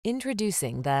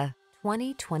Introducing the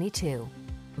 2022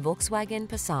 Volkswagen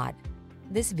Passat.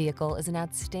 This vehicle is an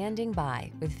outstanding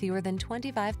buy with fewer than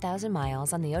 25,000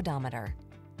 miles on the odometer.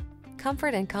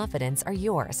 Comfort and confidence are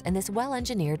yours in this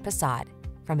well-engineered Passat.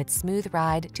 From its smooth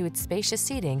ride to its spacious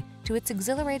seating to its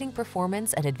exhilarating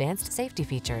performance and advanced safety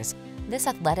features, this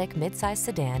athletic midsize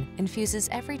sedan infuses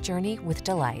every journey with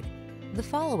delight. The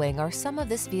following are some of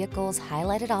this vehicle's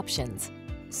highlighted options: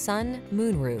 sun,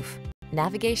 moonroof,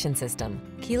 navigation system,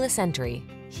 keyless entry,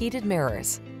 heated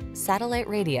mirrors, satellite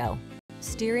radio,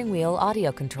 steering wheel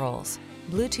audio controls,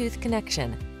 Bluetooth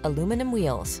connection, aluminum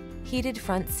wheels, heated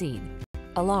front seat,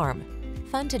 alarm.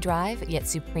 Fun to drive, yet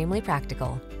supremely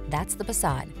practical. That's the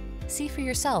Passat. See for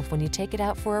yourself when you take it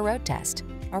out for a road test.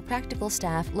 Our practical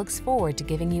staff looks forward to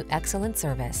giving you excellent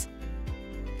service.